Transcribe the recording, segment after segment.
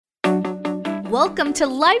Welcome to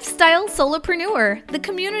Lifestyle Solopreneur, the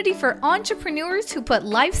community for entrepreneurs who put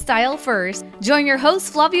lifestyle first. Join your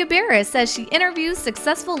host, Flavia Barris, as she interviews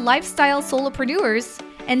successful lifestyle solopreneurs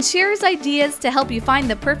and shares ideas to help you find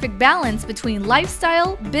the perfect balance between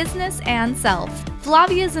lifestyle, business, and self.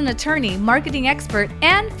 Flavia is an attorney, marketing expert,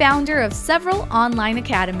 and founder of several online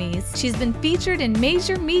academies. She's been featured in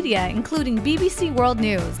major media, including BBC World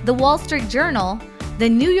News, The Wall Street Journal, The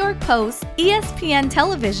New York Post, ESPN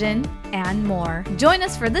Television, and more. Join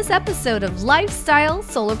us for this episode of Lifestyle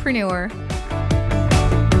Solopreneur.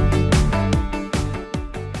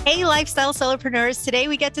 Hey, Lifestyle Solopreneurs. Today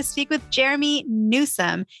we get to speak with Jerremy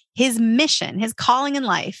Newsome. His mission, his calling in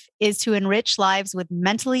life is to enrich lives with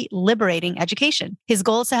mentally liberating education. His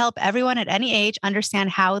goal is to help everyone at any age understand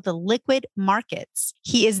how the liquid markets.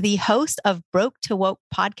 He is the host of Broke to Woke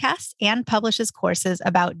podcast and publishes courses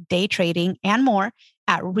about day trading and more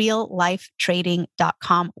at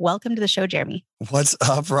reallifetrading.com. Welcome to the show, Jerremy. What's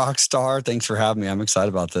up, Rockstar? Thanks for having me. I'm excited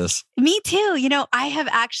about this. Me too.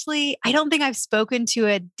 I don't think I've spoken to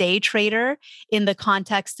a day trader in the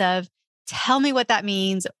context of tell me what that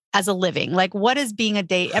means as a living. Like, what is being a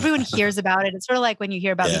day? Everyone hears about it. It's sort of like when you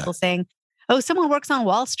hear about people saying, oh, someone works on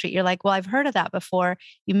Wall Street. You're like, well, I've heard of that before.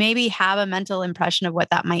 You maybe have a mental impression of what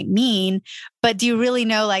that might mean, but do you really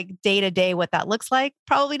know like day to day what that looks like?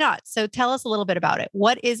 Probably not. So tell us a little bit about it.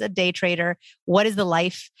 What is a day trader? What is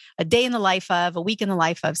a day in the life of, a week in the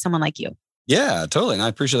life of someone like you? Yeah, totally. And I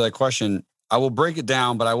appreciate that question. I will break it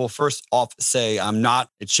down, but I will first off say I'm not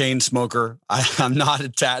a chain smoker. I'm not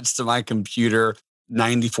attached to my computer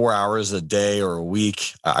 94 hours a day or a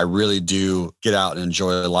week. I really do get out and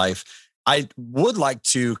enjoy life. I would like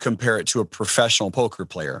to compare it to a professional poker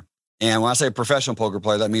player. And when I say professional poker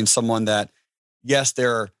player, that means someone that, yes,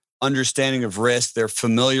 they're understanding of risk. They're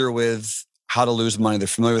familiar with how to lose money. They're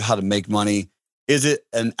familiar with how to make money. Is it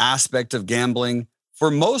an aspect of gambling?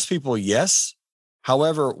 For most people, yes.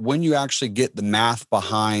 However, when you actually get the math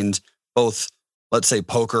behind both, let's say,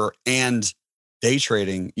 poker and day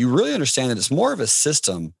trading, you really understand that it's more of a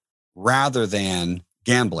system rather than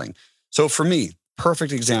gambling. So for me,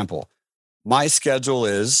 perfect example. My schedule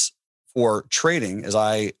is for trading as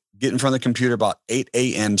I get in front of the computer about 8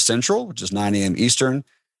 a.m. Central, which is 9 a.m. Eastern,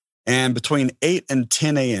 and between 8 and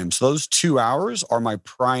 10 a.m. So those 2 hours are my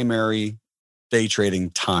primary day trading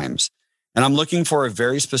times. And I'm looking for a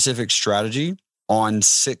very specific strategy on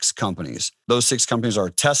 6 companies. Those 6 companies are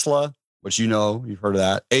Tesla, which you've heard of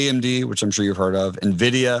that, AMD, which I'm sure you've heard of,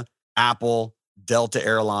 NVIDIA, Apple, Delta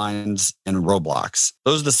Airlines, and Roblox.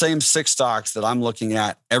 Those are the same 6 stocks that I'm looking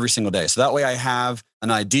at every single day. So that way I have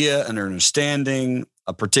an idea, an understanding,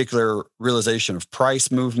 a particular realization of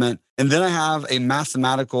price movement. And then I have a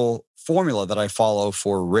mathematical formula that I follow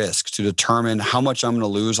for risk to determine how much I'm going to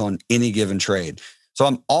lose on any given trade. So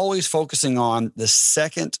I'm always focusing on the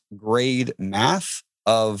second grade math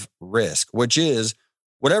of risk, which is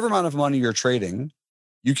whatever amount of money you're trading,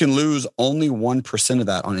 you can lose only 1% of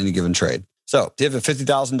that on any given trade. So if you have a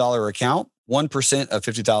 $50,000 account, 1% of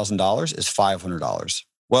 $50,000 is $500.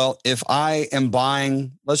 Well, if I am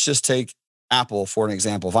buying, let's just take Apple for an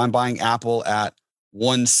example. If I'm buying Apple at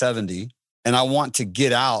 170 and I want to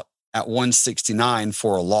get out at 169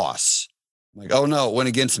 for a loss, I'm like, oh no, it went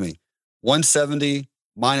against me. 170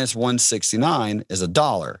 minus 169 is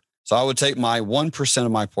 $1. So I would take my 1%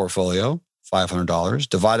 of my portfolio, $500,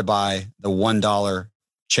 divided by the $1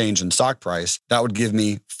 change in stock price. That would give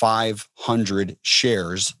me 500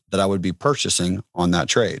 shares that I would be purchasing on that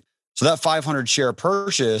trade. So that 500 share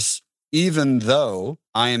purchase, even though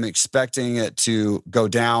I am expecting it to go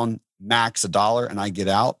down max $1 and I get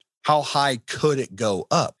out, how high could it go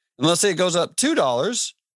up? And let's say it goes up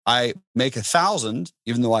 $2. I make 1,000,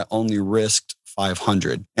 even though I only risked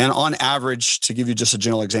 500. And on average, to give you just a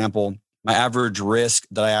general example, my average risk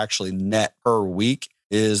that I actually net per week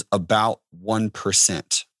is about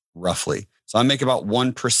 1%, roughly. So I make about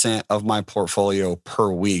 1% of my portfolio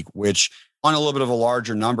per week, which on a little bit of a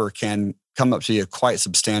larger number can come up to be a quite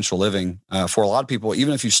substantial living for a lot of people.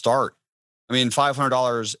 Even if you start,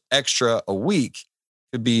 $500 extra a week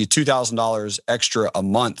could be $2,000 extra a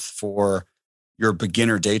month for your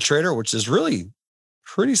beginner day trader, which is really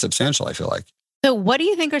pretty substantial, I feel like. So what do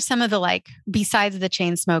you think are some of the, besides the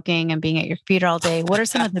chain smoking and being at your computer all day, what are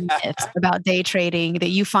some of the myths about day trading that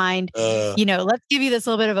you find, let's give you this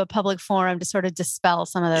little bit of a public forum to sort of dispel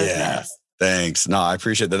some of those myths. Thanks. No, I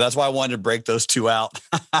appreciate that. That's why I wanted to break those 2 out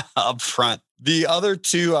up front. The other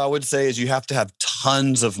 2 I would say is you have to have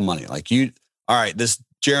tons of money. This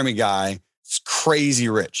Jerremy guy is crazy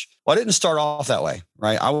rich. Well, I didn't start off that way,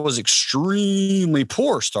 right? I was extremely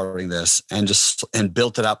poor starting this and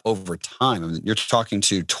built it up over time. You're talking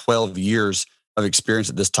to 12 years of experience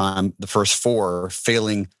at this time, the first 4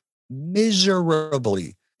 failing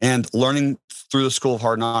miserably and learning through the school of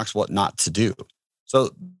hard knocks what not to do.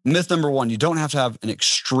 So myth number 1, you don't have to have an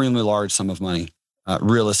extremely large sum of money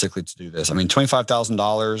realistically to do this. I mean,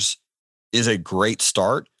 $25,000 is a great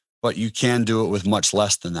start, but you can do it with much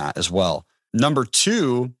less than that as well. Number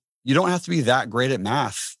 2, you don't have to be that great at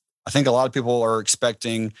math. I think a lot of people are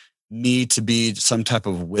expecting me to be some type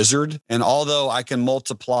of wizard. And although I can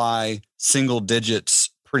multiply single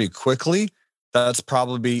digits pretty quickly, that's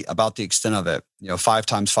probably about the extent of it. 5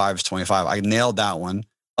 times 5 is 25. I nailed that one.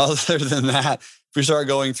 Other than that, if we start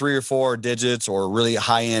going 3 or 4 digits or really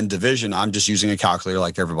high-end division, I'm just using a calculator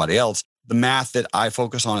like everybody else. The math that I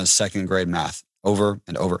focus on is second grade math over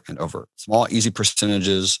and over and over. Small, easy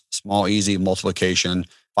percentages, small, easy multiplication,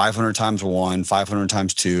 500 times 1, 500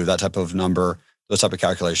 times 2, that type of number. Those type of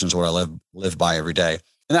calculations are what I live by every day.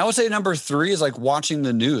 And I would say number 3 is like watching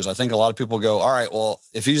the news. I think a lot of people go, all right, well,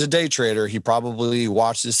 if he's a day trader, he probably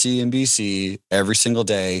watches CNBC every single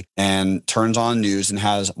day and turns on news and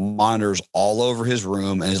has monitors all over his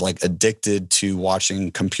room and is like addicted to watching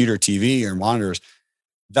computer TV or monitors.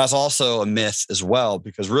 That's also a myth as well,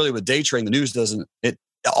 because really with day trading, the news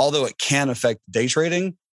although it can affect day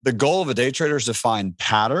trading, the goal of a day trader is to find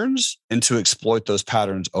patterns and to exploit those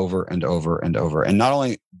patterns over and over and over. And not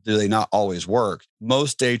only do they not always work,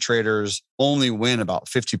 most day traders only win about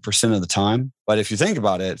 50% of the time. But if you think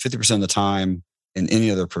about it, 50% of the time in any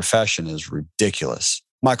other profession is ridiculous.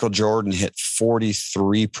 Michael Jordan hit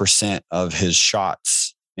 43% of his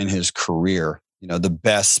shots in his career. The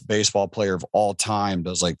best baseball player of all time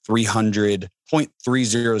does like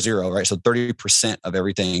 300.300, right? So 30% of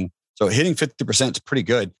everything. So hitting 50% is pretty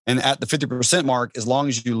good. And at the 50% mark, as long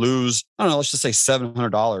as you lose, let's just say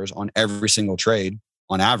 $700 on every single trade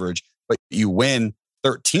on average, but you win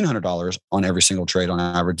 $1,300 on every single trade on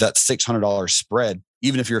average, that's $600 spread.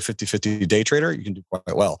 Even if you're a 50-50 day trader, you can do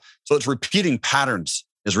quite well. So it's repeating patterns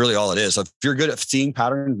is really all it is. So if you're good at seeing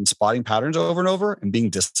patterns and spotting patterns over and over and being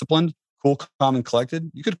disciplined, cool, calm, and collected,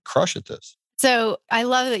 you could crush at this. So I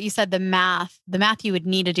love that you said the math you would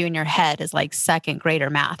need to do in your head is like second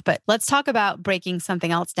grader math. But let's talk about breaking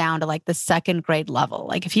something else down to like the second grade level.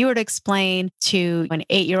 Like if you were to explain to an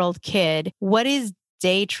 8-year-old kid, what is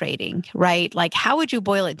day trading, right? Like how would you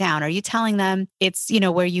boil it down? Are you telling them it's,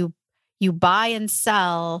 where you buy and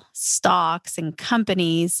sell stocks and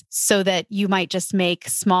companies so that you might just make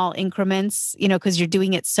small increments, because you're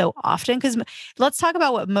doing it so often? Because let's talk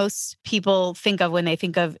about what most people think of when they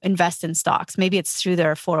think of invest in stocks. Maybe it's through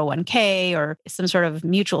their 401k or some sort of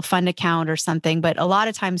mutual fund account or something. But a lot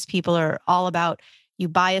of times people are all about you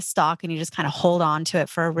buy a stock and you just kind of hold on to it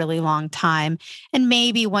for a really long time. And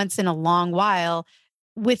maybe once in a long while,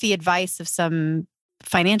 with the advice of some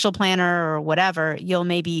financial planner or whatever, you'll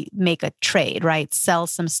maybe make a trade, right? Sell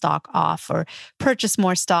some stock off or purchase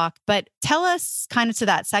more stock. But tell us kind of to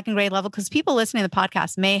that second grade level, because people listening to the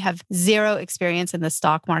podcast may have zero experience in the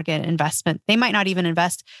stock market investment. They might not even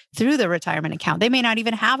invest through the retirement account. They may not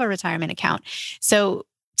even have a retirement account. So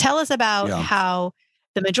tell us about how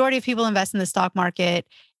the majority of people invest in the stock market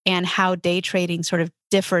and how day trading sort of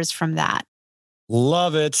differs from that.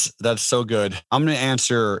 Love it. That's so good. I'm going to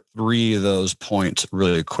answer 3 of those points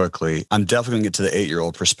really quickly. I'm definitely going to get to the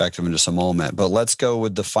 8-year-old perspective in just a moment, but let's go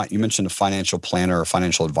with you mentioned a financial planner or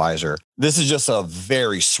financial advisor. This is just a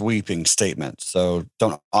very sweeping statement. So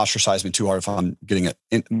don't ostracize me too hard if I'm getting it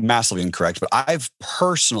massively incorrect, but I've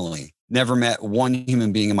personally never met one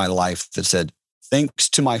human being in my life that said, thanks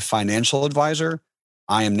to my financial advisor,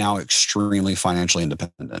 I am now extremely financially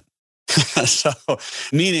independent. So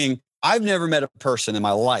meaning, I've never met a person in my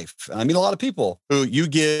life, and I mean a lot of people, who you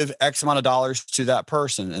give X amount of dollars to that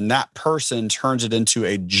person, and that person turns it into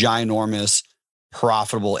a ginormous,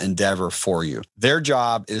 profitable endeavor for you. Their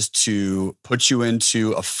job is to put you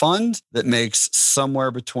into a fund that makes somewhere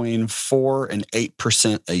between 4 and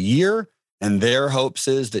 8% a year. And their hopes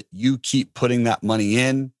is that you keep putting that money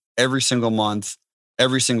in every single month,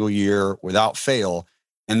 every single year without fail.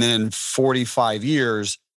 And then in 45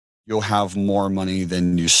 years, you'll have more money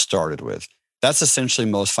than you started with. That's essentially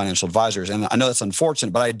most financial advisors. And I know that's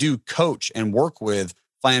unfortunate, but I do coach and work with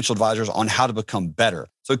financial advisors on how to become better.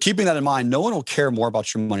 So keeping that in mind, no one will care more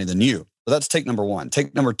about your money than you. So that's take number 1.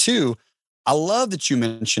 Take number 2, I love that you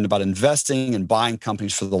mentioned about investing and buying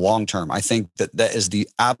companies for the long term. I think that is the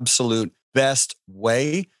absolute best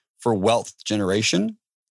way for wealth generation,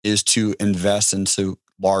 is to invest into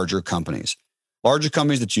larger companies. Larger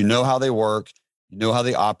companies that you know how they work, you know how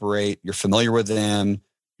they operate, you're familiar with them,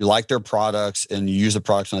 you like their products, and you use the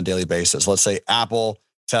products on a daily basis. Let's say Apple,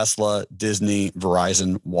 Tesla, Disney,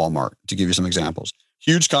 Verizon, Walmart, to give you some examples.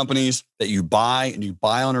 huge companies that you buy and you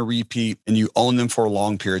buy on a repeat and you own them for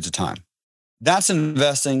long periods of time. That's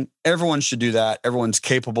investing. Everyone should do that. Everyone's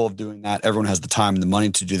capable of doing that. Everyone has the time and the money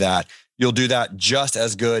to do that. You'll do that just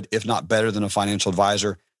as good, if not better than a financial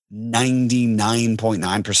advisor,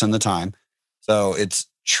 99.9% of the time. So it's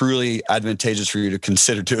truly advantageous for you to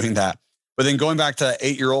consider doing that. But then going back to that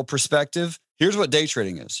 8-year-old perspective, here's what day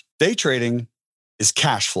trading is. Day trading is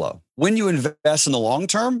cash flow. When you invest in the long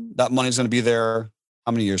term, that money's going to be there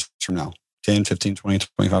how many years from now? 10, 15, 20,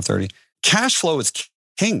 25, 30. Cash flow is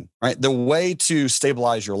king, right? The way to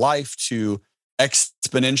stabilize your life, to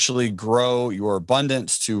exponentially grow your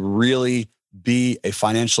abundance, to really be a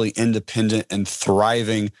financially independent and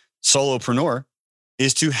thriving solopreneur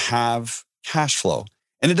is to have cash flow.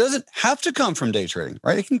 And it doesn't have to come from day trading,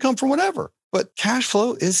 right? It can come from whatever, but cash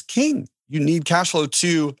flow is king. You need cash flow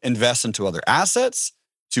to invest into other assets,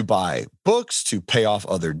 to buy books, to pay off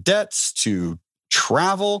other debts, to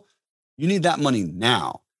travel. You need that money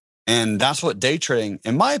now. And that's what day trading,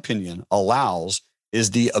 in my opinion, allows,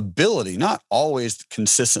 is the ability, not always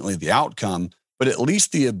consistently the outcome, but at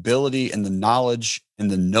least the ability and the knowledge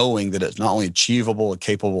and the knowing that it's not only achievable,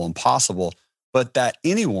 capable, and possible, but that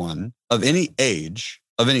anyone of any age,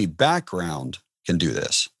 of any background can do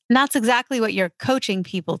this. And that's exactly what you're coaching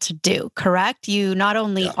people to do, correct? You not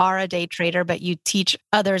only are a day trader, but you teach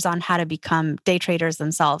others on how to become day traders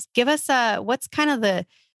themselves. Give us what's kind of the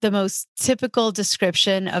most typical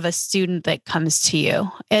description of a student that comes to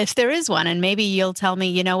you, if there is one. And maybe you'll tell me,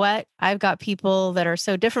 you know what, I've got people that are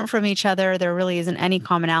so different from each other. There really isn't any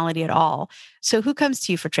commonality at all. So who comes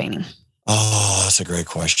to you for training? Oh, that's a great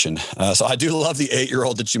question. So I do love the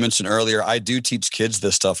 8-year-old that you mentioned earlier. I do teach kids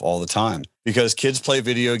this stuff all the time because kids play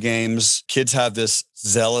video games. Kids have this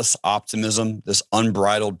zealous optimism, this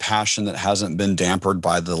unbridled passion that hasn't been dampened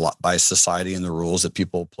by society and the rules that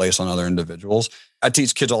people place on other individuals. I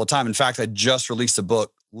teach kids all the time. In fact, I just released a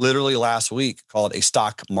book literally last week called A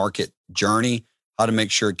Stock Market Journey, how to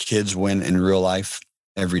make sure kids win in real life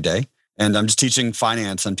every day. And I'm just teaching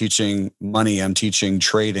finance. I'm teaching money. I'm teaching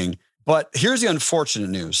trading. But here's the unfortunate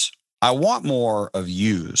news. I want more of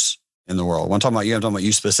yous in the world. When I'm talking about you, I'm talking about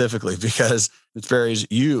you specifically because it's varies.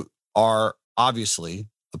 You are obviously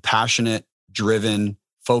a passionate, driven,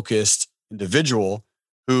 focused individual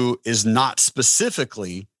who is not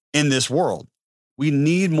specifically in this world. We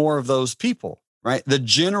need more of those people, right? The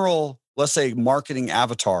general, let's say, marketing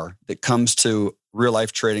avatar that comes to real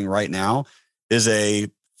life trading right now is a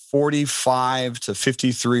 45 to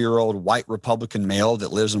 53-year-old white Republican male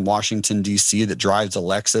that lives in Washington, D.C., that drives a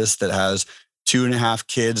Lexus, that has 2.5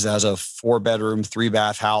 kids, that has a 4-bedroom,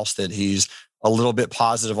 3-bath house that he's a little bit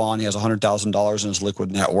positive on. He has $100,000 in his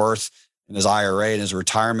liquid net worth, in his IRA, in his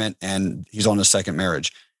retirement, and he's on his second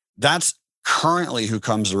marriage. That's currently who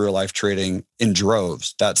comes to real life trading in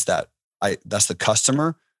droves. That's the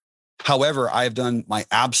customer. However, I've done my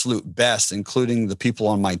absolute best, including the people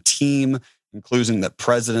on my team, including the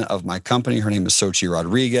president of my company. Her name is Sochi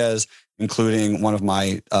Rodriguez, including one of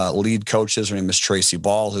my lead coaches. Her name is Tracy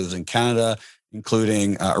Ball, who's in Canada,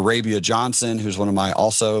 including Arabia Johnson, who's one of my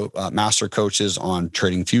also master coaches on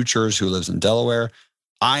trading futures, who lives in Delaware.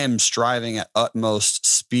 I am striving at utmost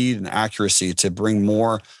speed and accuracy to bring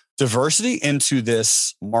more diversity into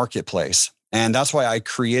this marketplace. And that's why I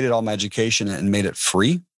created all my education and made it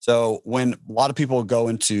free. So when a lot of people go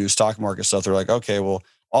into stock market stuff, they're like, okay, well,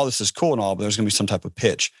 all this is cool and all, but there's going to be some type of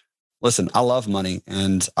pitch. Listen, I love money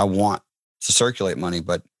and I want to circulate money,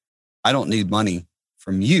 but I don't need money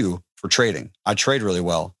from you for trading. I trade really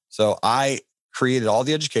well. So I created all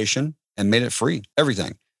the education and made it free,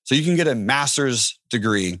 everything. So you can get a master's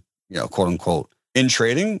degree, quote unquote, in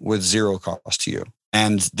trading with zero cost to you.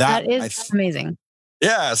 And that is amazing.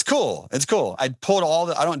 Yeah, it's cool. It's cool. I pulled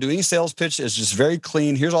I don't do any sales pitch. It's just very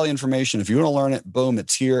clean. Here's all the information. If you want to learn it, boom,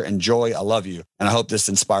 it's here. Enjoy. I love you. And I hope this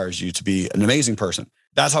inspires you to be an amazing person.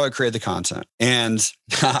 That's how I created the content. And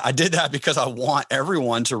I did that because I want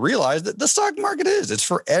everyone to realize that the stock market it's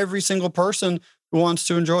for every single person who wants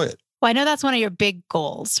to enjoy it. Well, I know that's one of your big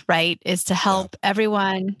goals, right? Is to help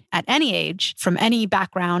everyone at any age, from any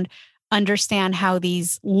background, understand how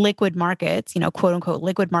these liquid markets, quote unquote,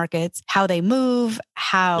 liquid markets, how they move,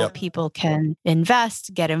 how people can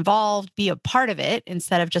invest, get involved, be a part of it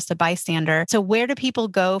instead of just a bystander. So where do people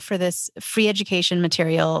go for this free education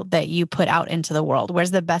material that you put out into the world?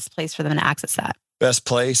 Where's the best place for them to access that? Best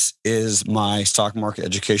place is my stock market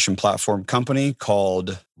education platform company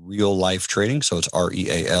called Real Life Trading. So it's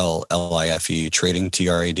REALLIFE trading,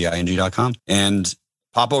 TRADING.com. And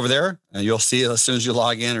pop over there and you'll see as soon as you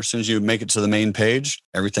log in or as soon as you make it to the main page,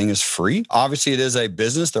 everything is free. Obviously, it is a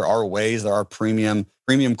business. There are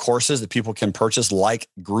premium courses that people can purchase, like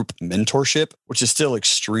group mentorship, which is still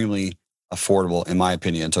extremely affordable in my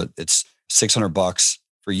opinion. So it's $600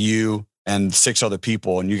 for you and 6 other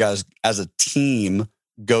people. And you guys as a team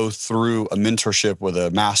go through a mentorship with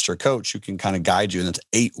a master coach who can kind of guide you. And it's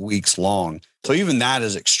 8 weeks long. So even that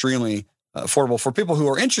is extremely affordable for people who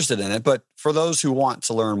are interested in it. But for those who want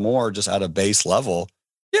to learn more just at a base level,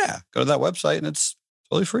 go to that website and it's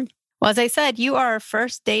totally free. Well, as I said, you are our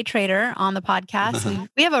first day trader on the podcast.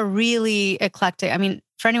 We have a really eclectic,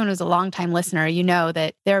 for anyone who's a longtime listener, you know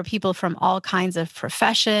that there are people from all kinds of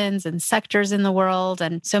professions and sectors in the world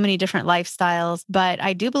and so many different lifestyles. But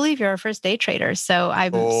I do believe you're our first day trader. So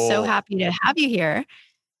I'm so happy to have you here.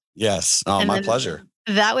 Yes. Oh, my pleasure.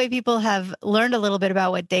 That way people have learned a little bit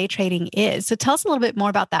about what day trading is. So tell us a little bit more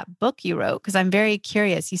about that book you wrote, because I'm very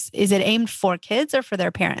curious. Is it aimed for kids or for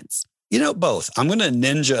their parents? Both. I'm going to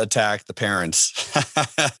ninja attack the parents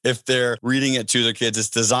if they're reading it to their kids. It's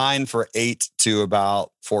designed for 8 to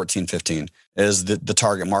about 14, 15 is the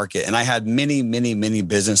target market. And I had many, many, many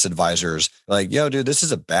business advisors like, yo, dude, this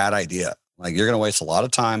is a bad idea. Like, you're going to waste a lot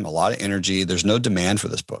of time, a lot of energy. There's no demand for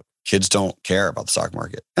this book. Kids don't care about the stock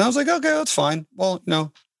market. And I was like, okay, that's fine. Well,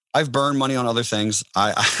 I've burned money on other things.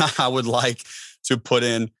 I would like to put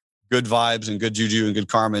in good vibes and good juju and good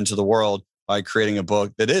karma into the world by creating a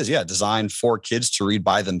book that is, designed for kids to read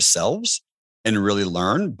by themselves and really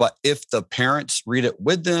learn. But if the parents read it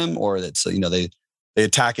with them, or that's, they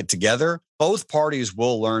attack it together, both parties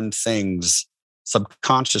will learn things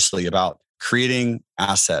subconsciously about creating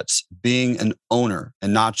assets, being an owner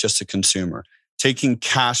and not just a consumer, taking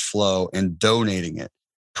cash flow and donating it,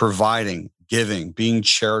 providing, giving, being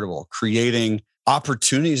charitable, creating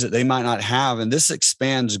opportunities that they might not have. And this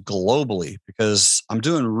expands globally because I'm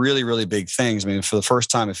doing really, really big things. For the first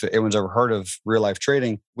time, if anyone's ever heard of real life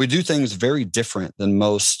trading, we do things very different than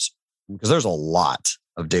most, because there's a lot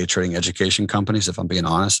of day trading education companies, if I'm being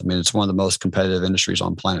honest. It's one of the most competitive industries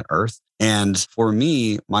on planet Earth. And for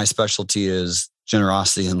me, my specialty is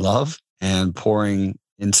generosity and love and pouring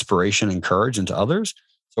inspiration and courage into others.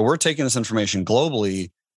 So we're taking this information globally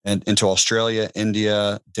and into Australia,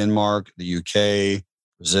 India, Denmark, the UK,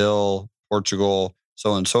 Brazil, Portugal,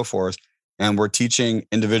 so on and so forth. And we're teaching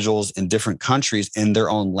individuals in different countries in their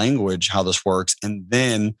own language how this works, and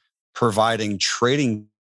then providing trading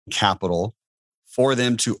capital for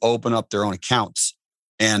them to open up their own accounts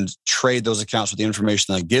and trade those accounts with the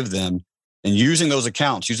information I give them. And using those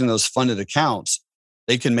funded accounts,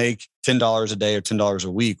 they can make $10 a day or $10 a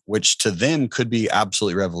week, which to them could be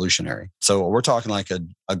absolutely revolutionary. So we're talking like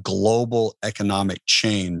a global economic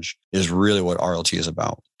change is really what RLT is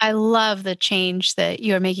about. I love the change that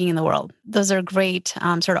you are making in the world. Those are great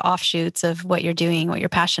sort of offshoots of what you're doing, what your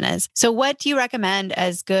passion is. So what do you recommend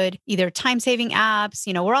as good, either time-saving apps?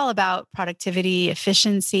 We're all about productivity,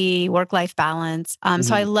 efficiency, work-life balance.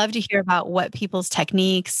 So I love to hear about what people's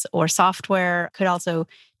techniques or software doesn't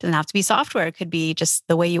have to be software. It could be just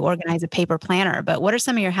the way you organize a paper planner. But what are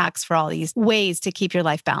some of your hacks for all these ways to keep your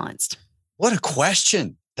life balanced? What a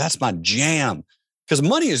question. That's my jam. Because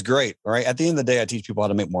money is great, right? At the end of the day, I teach people how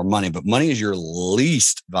to make more money, but money is your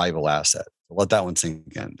least valuable asset. Let that one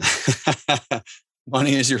sink in.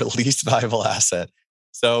 Money is your least valuable asset.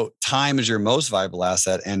 So time is your most valuable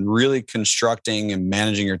asset, and really constructing and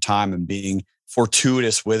managing your time and being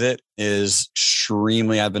fortuitous with it is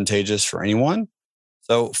extremely advantageous for anyone.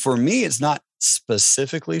 So for me, it's not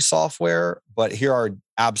specifically software, but here are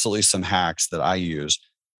absolutely some hacks that I use.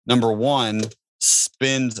 Number one,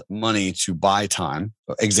 spend money to buy time.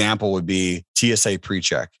 Example would be TSA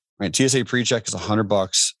PreCheck, right? TSA PreCheck is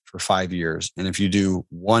 $100 for 5 years. And if you do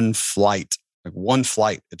one flight, it's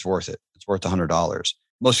worth it. It's worth $100.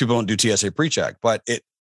 Most people don't do TSA PreCheck, but it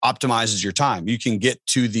optimizes your time. You can get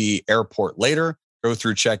to the airport later, go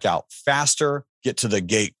through checkout faster, get to the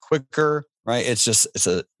gate quicker, right?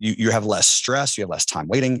 You have less stress, you have less time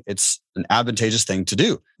waiting. It's an advantageous thing to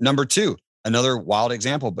do. Number two, another wild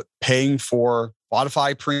example, but paying for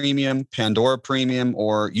Spotify Premium, Pandora Premium,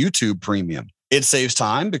 or YouTube Premium. It saves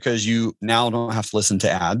time because you now don't have to listen to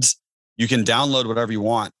ads. You can download whatever you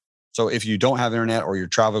want. So if you don't have internet or you're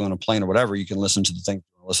traveling on a plane or whatever, you can listen to the thing you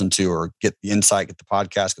want to listen to, or get the insight, get the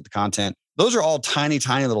podcast, get the content. Those are all tiny,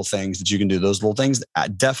 tiny little things that you can do. Those little things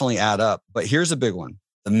definitely add up. But here's a big one.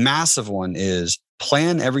 The massive one is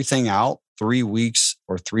plan everything out 3 weeks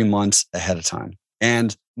or 3 months ahead of time.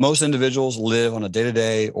 And most individuals live on a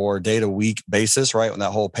day-to-day or day-to-week basis, right? On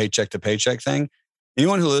that whole paycheck to paycheck thing.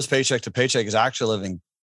 Anyone who lives paycheck to paycheck is actually living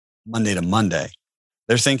Monday to Monday.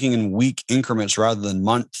 They're thinking in week increments rather than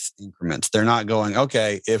month increments. They're not going,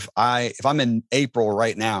 okay, if I'm in April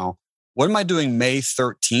right now, what am I doing May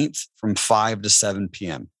 13th from 5 to 7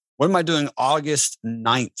 p.m.? What am I doing August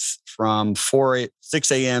 9th from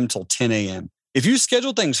 6 a.m. till 10 a.m.? If you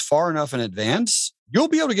schedule things far enough in advance, you'll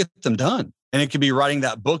be able to get them done. And it could be writing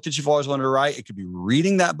that book that you've always wanted to write. It could be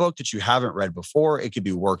reading that book that you haven't read before. It could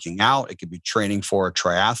be working out. It could be training for a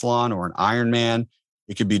triathlon or an Ironman.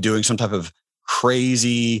 It could be doing some type of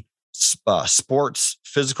crazy sports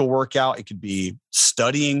physical workout. It could be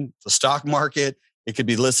studying the stock market. It could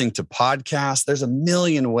be listening to podcasts. There's a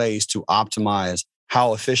million ways to optimize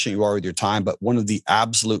how efficient you are with your time. But one of the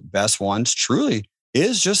absolute best ones truly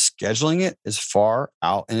is just scheduling it as far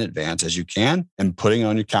out in advance as you can and putting it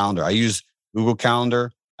on your calendar. I use Google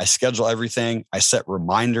Calendar. I schedule everything. I set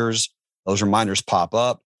reminders. Those reminders pop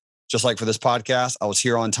up. Just like for this podcast, I was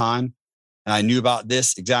here on time and I knew about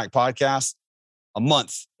this exact podcast a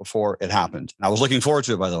month before it happened. And I was looking forward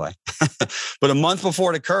to it, by the way. But a month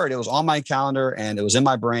before it occurred, it was on my calendar and it was in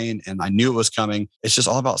my brain and I knew it was coming. It's just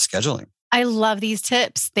all about scheduling. I love these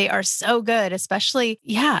tips. They are so good, especially,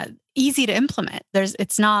 easy to implement.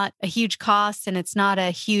 It's not a huge cost and it's not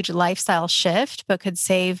a huge lifestyle shift, but could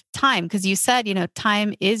save time. Because you said,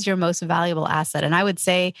 time is your most valuable asset. And I would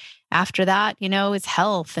say after that, is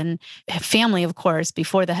health and family, of course,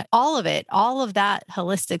 before all of that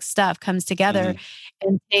holistic stuff comes together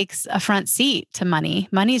and takes a front seat to money.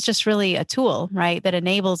 Money is just really a tool, right? That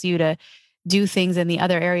enables you to do things in the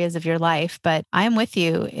other areas of your life. But I am with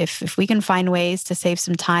you. If we can find ways to save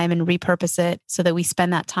some time and repurpose it so that we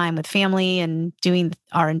spend that time with family and doing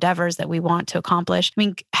our endeavors that we want to accomplish. I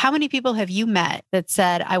mean, how many people have you met that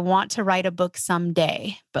said, I want to write a book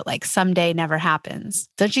someday, but like someday never happens?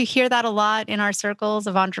 Don't you hear that a lot in our circles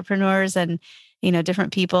of entrepreneurs and,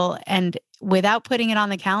 different people? And without putting it on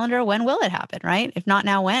the calendar, when will it happen, right? If not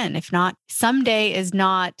now, when? If not, someday is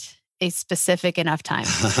not a specific enough time.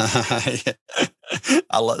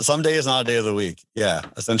 Someday is not a day of the week. Yeah,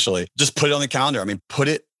 essentially. Just put it on the calendar. I mean, put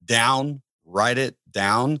it down, write it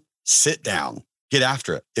down, sit down, get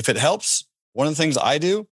after it. If it helps, one of the things I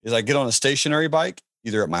do is I get on a stationary bike,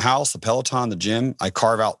 either at my house, the Peloton, the gym. I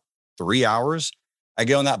carve out 3 hours. I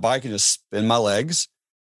get on that bike and just spin my legs,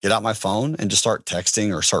 get out my phone and just start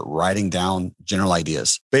texting or start writing down general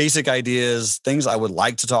ideas, basic ideas, things I would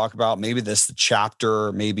like to talk about. Maybe this the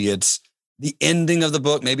chapter, maybe it's the ending of the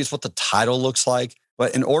book, maybe it's what the title looks like.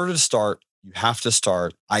 But in order to start, you have to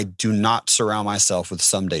start. I do not surround myself with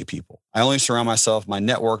someday people. I only surround myself, my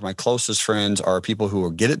network, my closest friends are people who will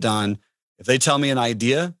get it done. If they tell me an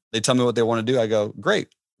idea, they tell me what they want to do. I go, great.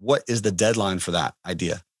 What is the deadline for that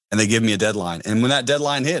idea? And they give me a deadline. And when that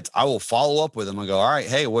deadline hits, I will follow up with them and go, all right,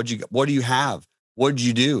 hey, what do you have? What did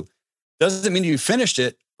you do? Doesn't mean you finished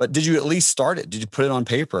it, but did you at least start it? Did you put it on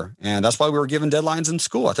paper? And that's why we were given deadlines in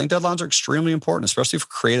school. I think deadlines are extremely important, especially for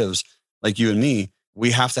creatives like you and me.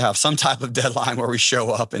 We have to have some type of deadline where we show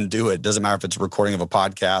up and do it. Doesn't matter if it's a recording of a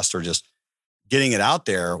podcast or just getting it out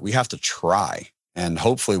there. We have to try and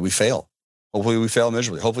hopefully we fail. Hopefully we fail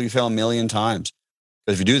miserably. Hopefully you fail a million times.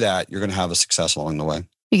 But if you do that, you're going to have a success along the way.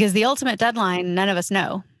 Because the ultimate deadline, none of us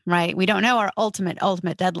know, right? We don't know our ultimate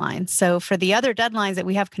deadline. So for the other deadlines that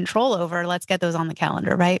we have control over, let's get those on the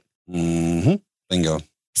calendar, right? Mm-hmm. Bingo.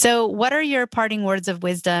 So what are your parting words of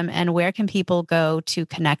wisdom and where can people go to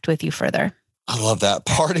connect with you further? I love that.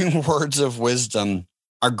 Parting words of wisdom.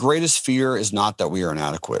 Our greatest fear is not that we are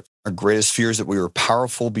inadequate. Our greatest fear is that we are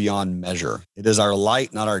powerful beyond measure. It is our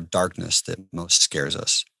light, not our darkness, that most scares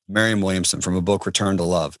us. Marianne Williamson from a book, Return to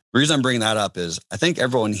Love. The reason I'm bringing that up is I think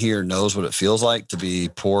everyone here knows what it feels like to be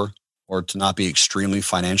poor or to not be extremely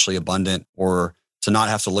financially abundant or to not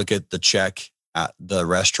have to look at the check at the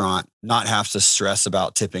restaurant, not have to stress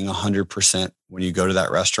about tipping 100% when you go to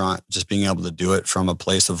that restaurant, just being able to do it from a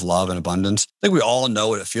place of love and abundance. I think we all know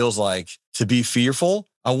what it feels like to be fearful.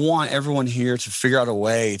 I want everyone here to figure out a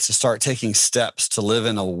way to start taking steps to live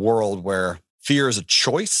in a world where fear is a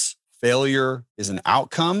choice. Failure is an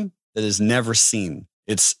outcome that is never seen.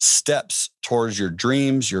 It's steps towards your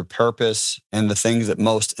dreams, your purpose, and the things that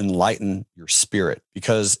most enlighten your spirit.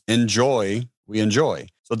 Because in joy, we enjoy.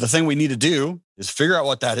 So the thing we need to do is figure out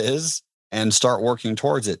what that is and start working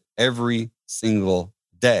towards it every single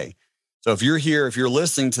day. So if you're here, if you're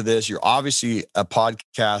listening to this, you're obviously a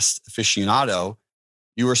podcast aficionado.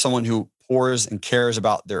 You are someone who pours and cares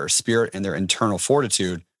about their spirit and their internal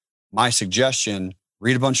fortitude. My suggestion,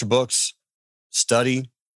 read a bunch of books, study,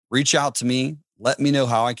 reach out to me, let me know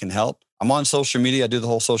how I can help. I'm on social media. I do the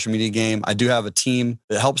whole social media game. I do have a team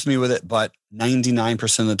that helps me with it, but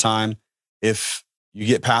 99% of the time, if you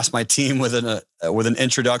get past my team with an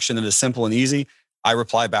introduction that is simple and easy, I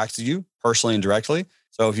reply back to you personally and directly.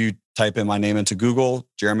 So if you type in my name into Google,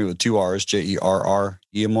 Jerremy with 2 R's, Jerremy,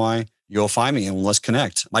 you'll find me and let's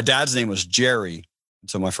connect. My dad's name was Jerry.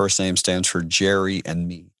 So my first name stands for Jerry and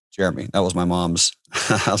me. Jerremy. That was my mom's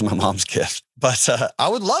gift. But I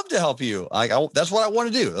would love to help you. That's what I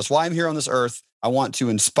want to do. That's why I'm here on this earth. I want to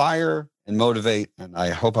inspire and motivate. And I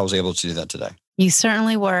hope I was able to do that today. You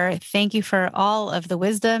certainly were. Thank you for all of the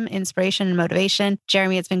wisdom, inspiration, and motivation.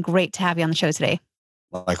 Jerremy, it's been great to have you on the show today.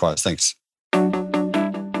 Likewise. Thanks.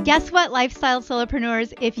 Guess what, lifestyle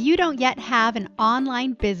solopreneurs? If you don't yet have an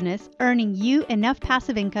online business earning you enough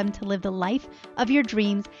passive income to live the life of your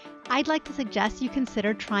dreams, I'd like to suggest you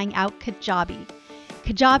consider trying out Kajabi.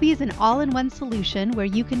 Kajabi is an all-in-one solution where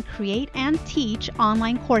you can create and teach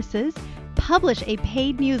online courses, publish a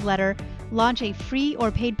paid newsletter, launch a free or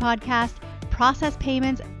paid podcast, process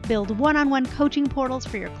payments, build one-on-one coaching portals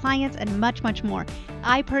for your clients, and much, much more.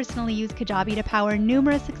 I personally use Kajabi to power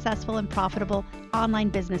numerous successful and profitable online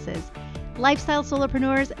businesses. Lifestyle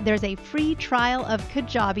solopreneurs, there's a free trial of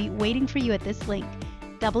Kajabi waiting for you at this link,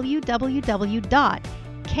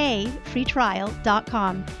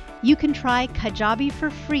 www.kfreetrial.com. You can try Kajabi for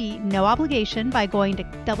free, no obligation, by going to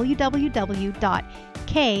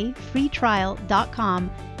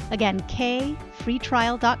www.kfreetrial.com. Again,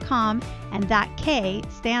 kfreetrial.com, and that K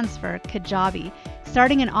stands for Kajabi.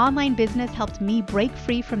 Starting an online business helped me break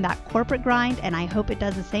free from that corporate grind, and I hope it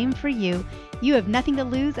does the same for you. You have nothing to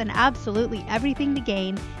lose and absolutely everything to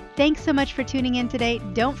gain. Thanks so much for tuning in today.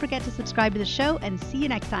 Don't forget to subscribe to the show, and see you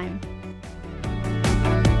next time.